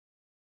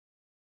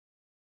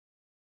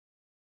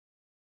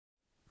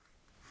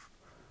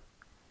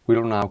we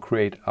will now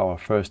create our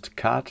first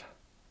card,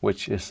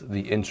 which is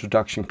the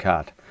introduction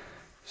card.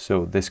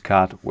 So this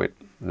card with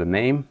the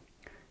name,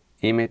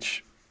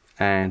 image,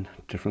 and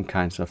different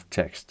kinds of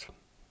text.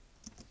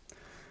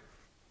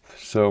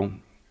 So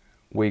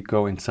we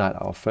go inside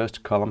our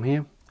first column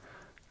here,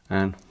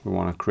 and we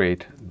want to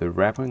create the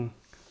wrapping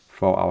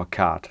for our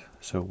card.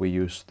 So we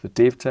use the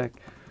div tag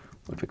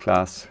with the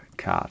class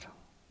card.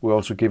 We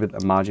also give it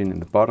a margin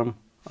in the bottom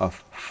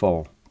of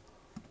 4.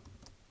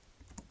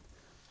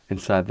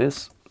 Inside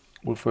this,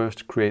 we'll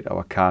first create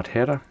our card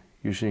header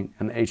using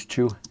an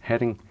h2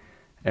 heading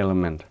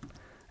element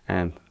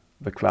and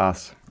the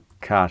class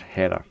card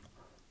header.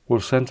 We'll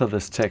center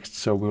this text,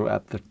 so we'll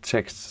add the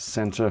text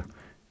center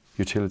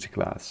utility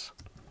class.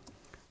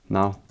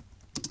 Now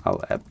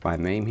I'll add my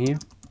name here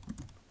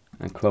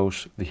and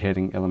close the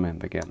heading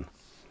element again.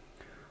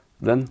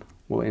 Then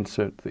we'll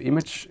insert the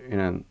image in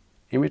an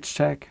image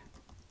tag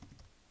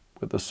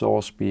with the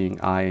source being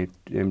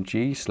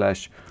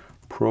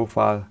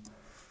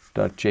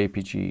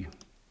img/profile.jpg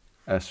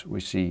as we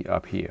see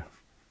up here.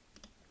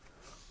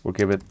 We'll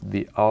give it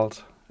the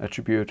alt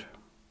attribute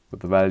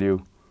with the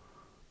value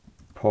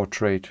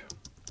portrait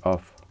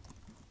of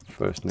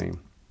first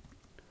name,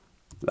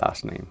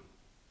 last name.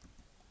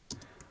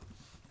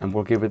 And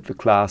we'll give it the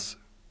class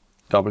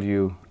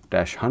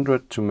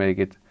w-100 to make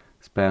it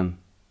span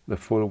the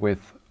full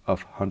width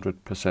of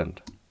 100%.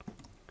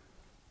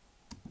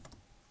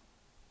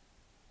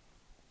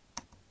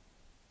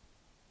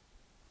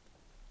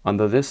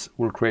 Under this,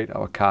 we'll create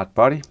our card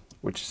body,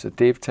 which is a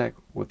div tag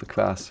with the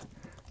class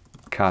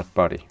card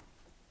body.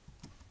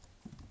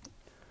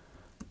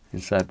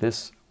 Inside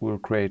this, we'll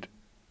create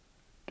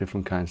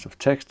different kinds of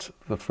text.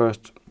 The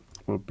first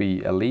will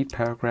be a lead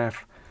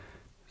paragraph.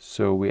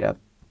 So we add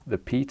the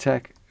p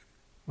tag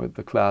with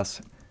the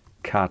class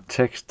card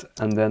text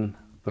and then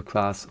the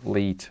class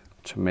lead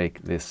to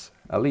make this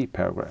a lead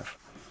paragraph.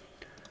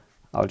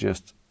 I'll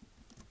just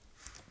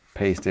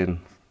paste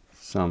in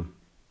some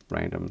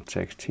random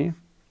text here.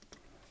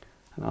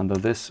 And under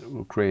this,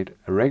 we'll create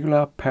a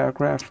regular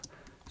paragraph.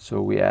 So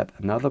we add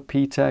another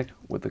p tag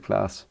with the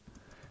class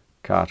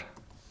card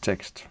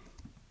text.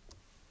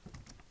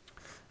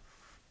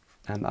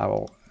 And I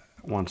will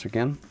once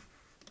again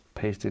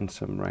paste in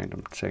some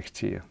random text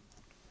here.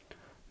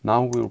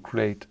 Now we'll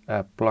create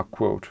a block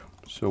quote.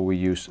 So we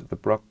use the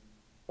block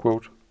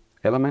quote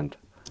element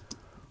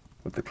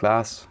with the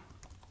class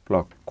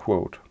block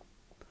quote.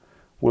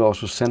 We'll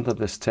also center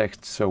this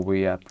text, so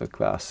we add the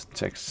class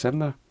text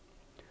center.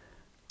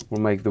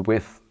 We'll make the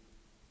width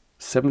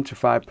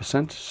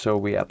 75%, so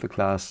we add the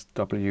class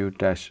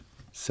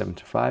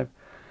w-75.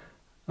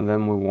 And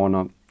then we want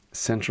to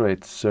center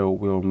it, so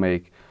we'll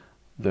make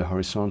the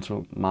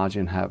horizontal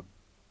margin have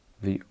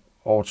the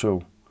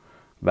auto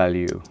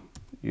value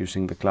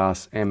using the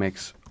class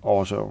mx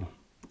auto.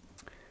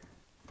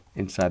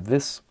 Inside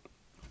this,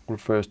 we'll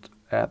first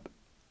add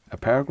a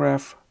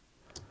paragraph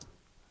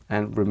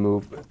and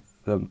remove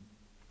the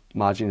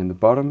margin in the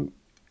bottom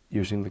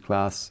using the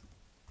class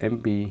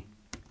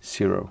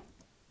mb0.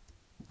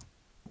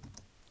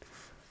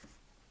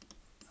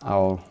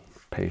 I'll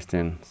paste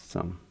in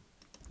some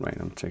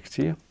random text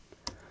here.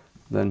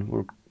 Then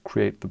we'll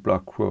create the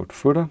block quote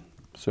footer.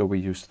 So we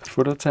use the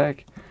footer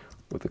tag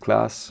with the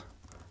class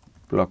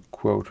block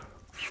quote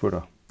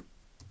footer.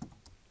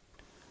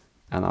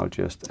 And I'll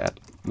just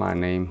add my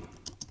name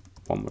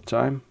one more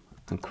time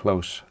and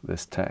close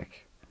this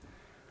tag.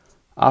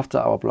 After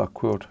our block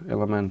quote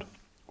element,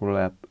 we'll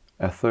add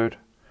a third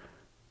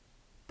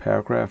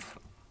paragraph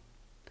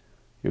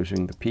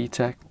using the p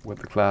tag with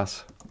the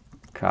class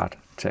card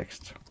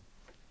text.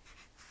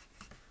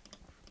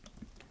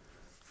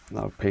 And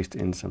I'll paste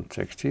in some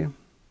text here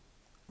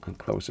and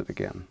close it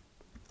again.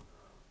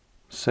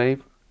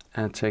 Save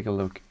and take a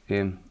look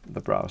in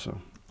the browser.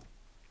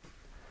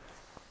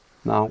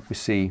 Now we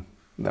see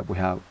that we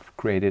have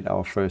created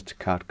our first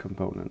card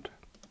component.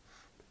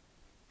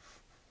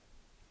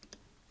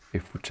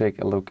 If we take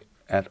a look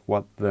at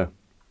what the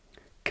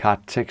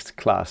card text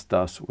class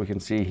does, we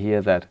can see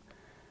here that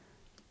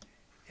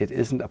it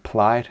isn't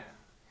applied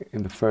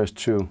in the first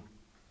two,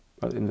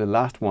 but in the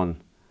last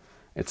one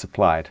it's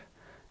applied.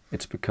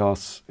 It's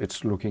because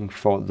it's looking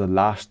for the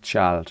last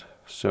child,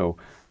 so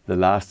the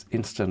last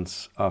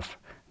instance of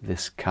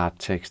this card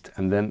text,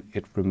 and then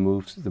it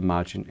removes the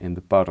margin in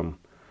the bottom.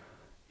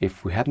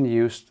 If we hadn't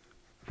used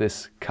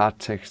this card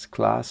text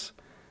class,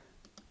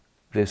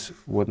 this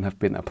wouldn't have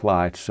been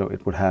applied, so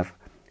it would have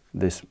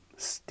this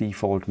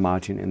default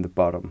margin in the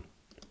bottom.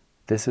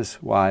 This is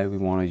why we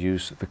want to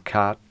use the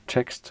card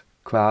text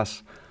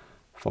class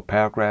for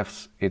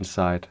paragraphs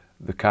inside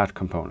the card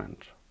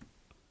component.